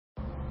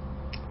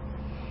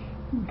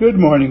Good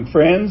morning,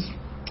 friends.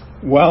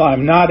 While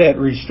I'm not at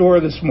Restore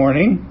this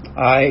morning,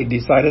 I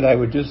decided I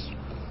would just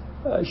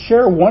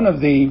share one of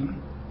the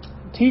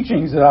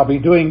teachings that I'll be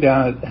doing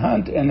down at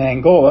Hunt in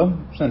Angola,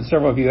 since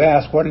several of you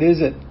asked, what is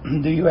it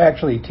do you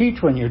actually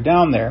teach when you're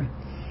down there?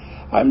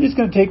 I'm just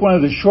going to take one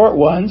of the short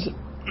ones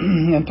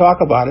and talk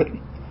about it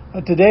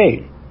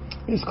today.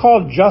 It's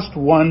called Just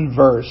One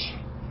Verse.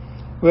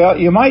 Well,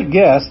 you might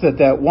guess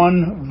that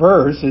one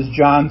verse is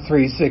John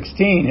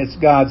 3:16. It's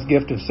God's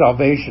gift of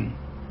salvation.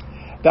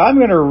 Now, I'm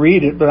going to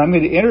read it, but I'm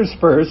going to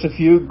intersperse a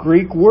few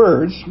Greek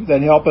words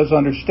that help us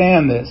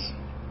understand this.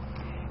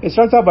 It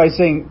starts out by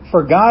saying,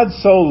 for God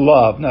so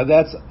loved. Now,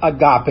 that's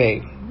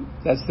agape.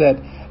 That's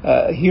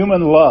that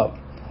human love.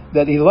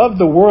 That he loved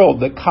the world,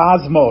 the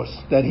cosmos,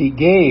 that he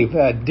gave,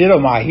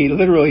 didomai. He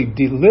literally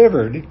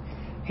delivered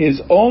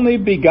his only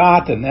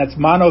begotten, that's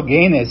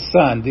monogenes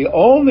son, the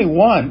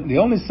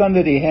only son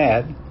that he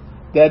had,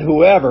 that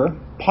whoever,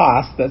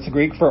 pas, that's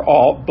Greek for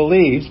all,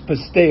 believes,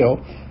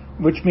 pisteo,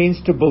 which means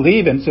to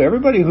believe in. So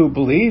everybody who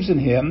believes in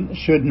him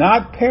should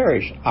not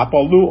perish,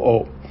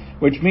 apoluo,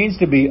 which means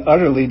to be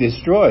utterly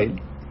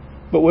destroyed,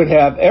 but would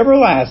have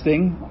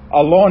everlasting,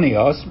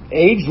 alonios,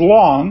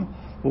 age-long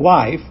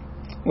life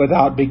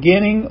without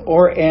beginning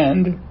or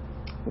end,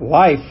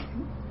 life,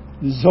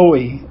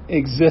 Zoe,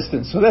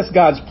 existence. So that's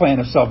God's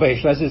plan of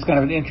salvation. That's just kind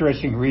of an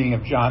interesting reading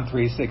of John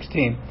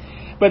 3:16.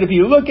 But if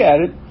you look at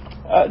it,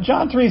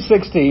 John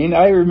 3:16,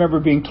 I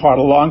remember being taught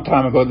a long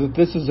time ago that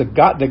this is the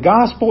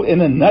gospel in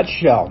a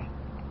nutshell.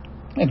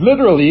 And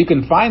literally, you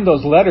can find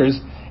those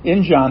letters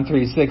in John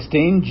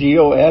 3:16,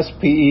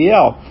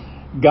 Gospel.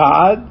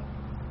 God,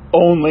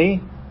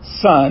 only,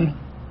 Son,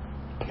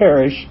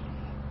 perish,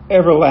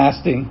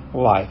 everlasting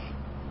life.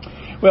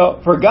 Well,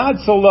 for God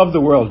so loved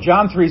the world,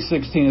 John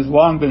 3:16 has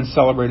long been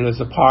celebrated as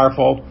a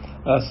powerful,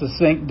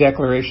 succinct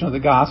declaration of the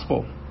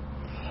gospel.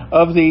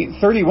 Of the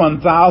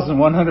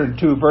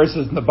 31,102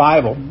 verses in the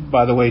Bible,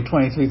 by the way,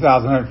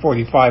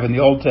 23,145 in the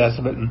Old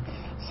Testament and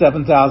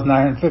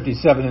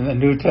 7,957 in the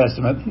New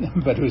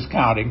Testament, but who's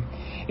counting?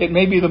 It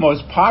may be the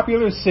most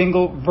popular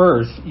single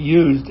verse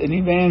used in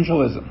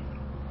evangelism.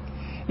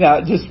 Now,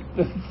 just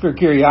for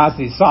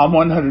curiosity, Psalm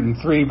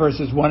 103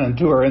 verses 1 and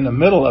 2 are in the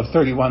middle of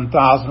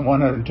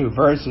 31,102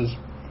 verses,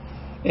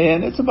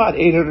 and it's about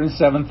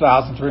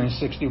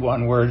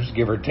 807,361 words,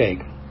 give or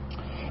take.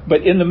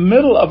 But in the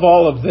middle of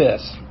all of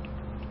this,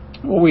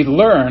 what we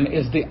learn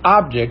is the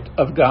object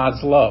of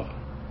God's love.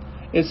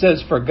 It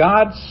says, for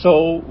God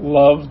so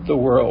loved the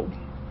world.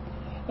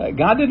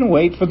 God didn't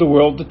wait for the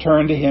world to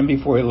turn to him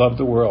before he loved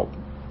the world.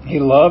 He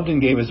loved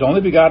and gave his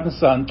only begotten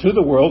Son to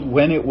the world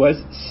when it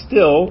was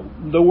still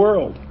the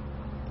world.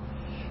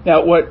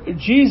 Now, what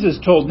Jesus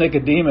told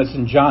Nicodemus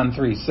in John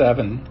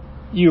 3:7,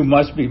 you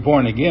must be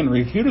born again,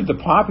 refuted the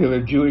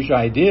popular Jewish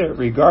idea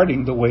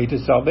regarding the way to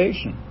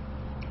salvation.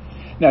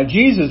 Now,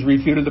 Jesus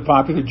refuted the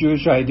popular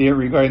Jewish idea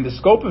regarding the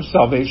scope of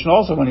salvation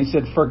also when he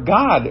said, for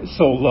God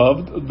so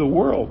loved the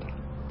world.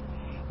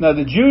 Now,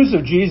 the Jews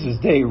of Jesus'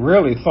 day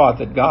rarely thought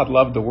that God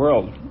loved the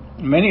world.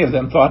 Many of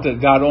them thought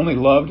that God only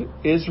loved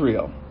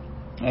Israel.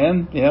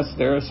 And yes,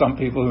 there are some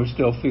people who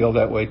still feel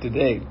that way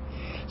today.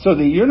 So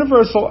the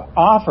universal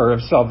offer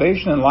of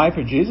salvation and life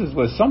of Jesus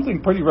was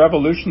something pretty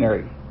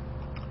revolutionary.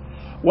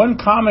 One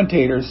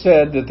commentator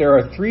said that there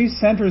are three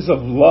centers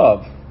of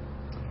love.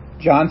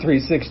 John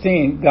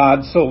 3:16,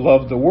 God so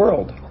loved the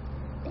world.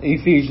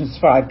 Ephesians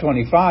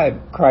 5:25,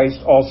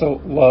 Christ also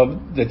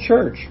loved the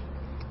church.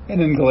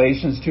 And in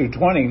Galatians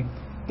 2:20,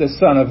 the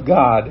Son of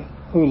God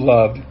who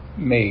loved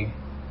me.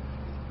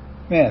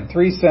 Man,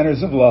 three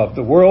centers of love,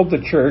 the world,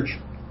 the church,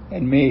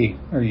 and me,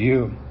 or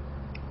you.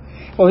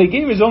 Well, he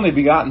gave his only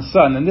begotten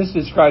Son, and this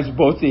describes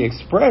both the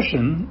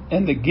expression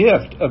and the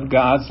gift of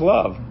God's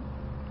love.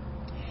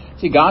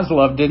 See, God's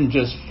love didn't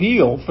just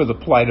feel for the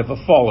plight of a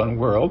fallen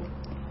world.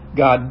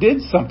 God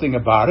did something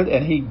about it,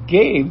 and he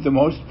gave the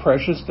most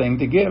precious thing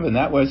to give, and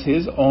that was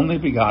his only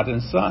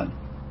begotten Son.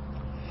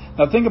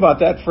 Now think about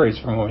that phrase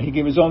for a moment. He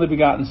gave his only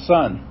begotten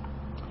Son.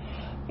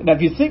 Now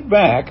if you think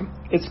back,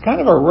 it's kind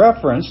of a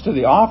reference to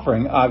the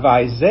offering of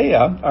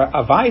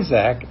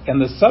Isaac and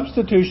the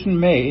substitution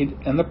made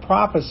in the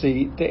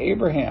prophecy to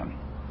Abraham.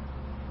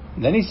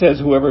 And then he says,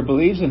 whoever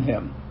believes in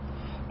him.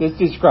 This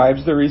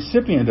describes the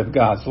recipient of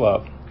God's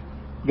love.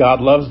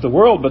 God loves the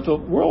world, but the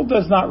world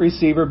does not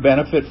receive or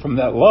benefit from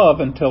that love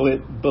until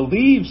it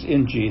believes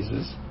in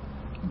Jesus,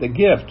 the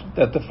gift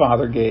that the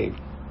Father gave.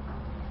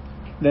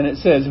 Then it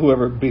says,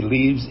 whoever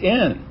believes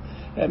in.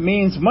 That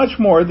means much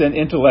more than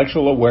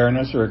intellectual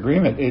awareness or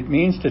agreement. It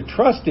means to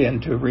trust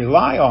in, to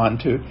rely on,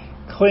 to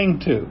cling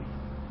to.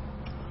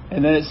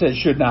 And then it says,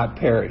 should not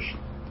perish.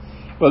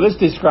 Well, this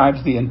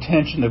describes the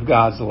intention of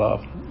God's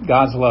love.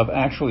 God's love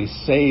actually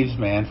saves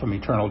man from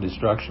eternal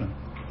destruction.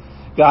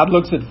 God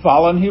looks at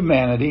fallen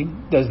humanity,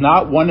 does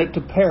not want it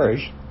to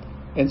perish,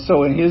 and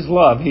so in his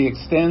love, he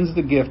extends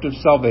the gift of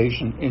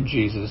salvation in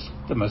Jesus,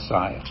 the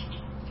Messiah.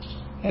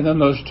 And then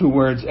those two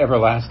words,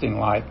 everlasting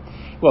life.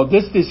 Well,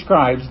 this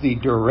describes the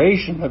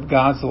duration of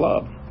God's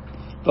love.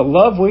 The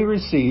love we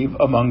receive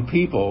among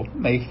people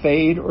may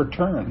fade or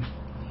turn,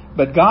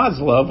 But God's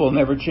love will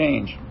never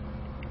change.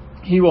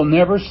 He will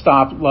never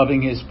stop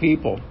loving his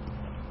people,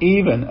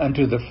 even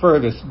unto the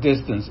furthest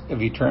distance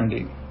of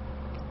eternity.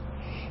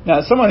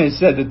 Now, someone has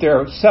said that there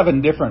are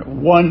 7 different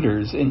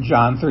wonders in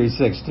John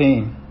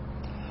 3:16.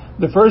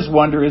 The first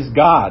wonder is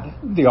God,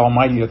 the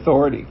almighty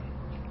authority.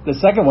 The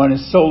second one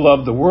is so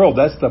loved the world.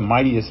 That's the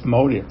mightiest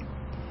motive.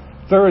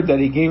 Third, that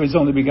he gave his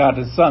only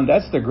begotten Son.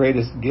 That's the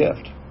greatest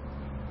gift.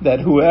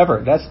 That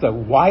whoever, that's the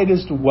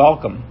widest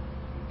welcome.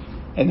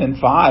 And then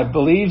 5,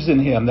 believes in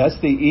him. That's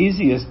the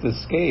easiest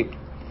escape.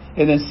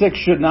 And then 6,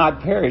 should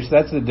not perish.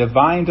 That's the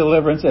divine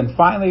deliverance. And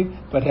finally,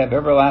 but have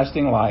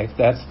everlasting life.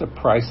 That's the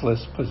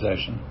priceless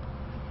possession.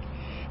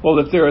 Well,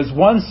 if there is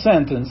one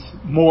sentence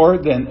more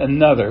than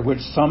another which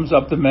sums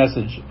up the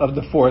message of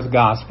the fourth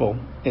gospel,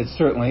 it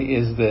certainly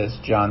is this,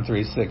 John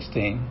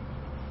 3:16.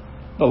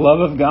 The love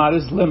of God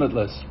is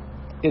limitless.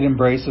 It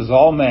embraces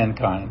all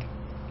mankind.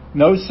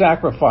 No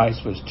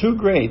sacrifice was too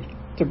great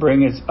to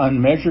bring its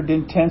unmeasured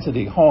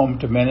intensity home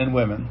to men and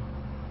women.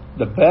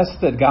 The best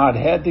that God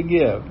had to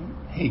give,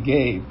 he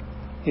gave,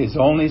 his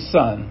only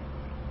Son,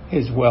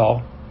 his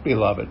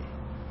well-beloved.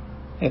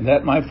 And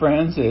that, my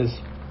friends, is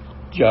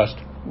just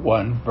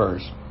one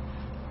verse.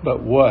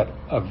 But what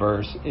a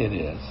verse it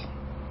is.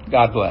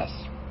 God bless.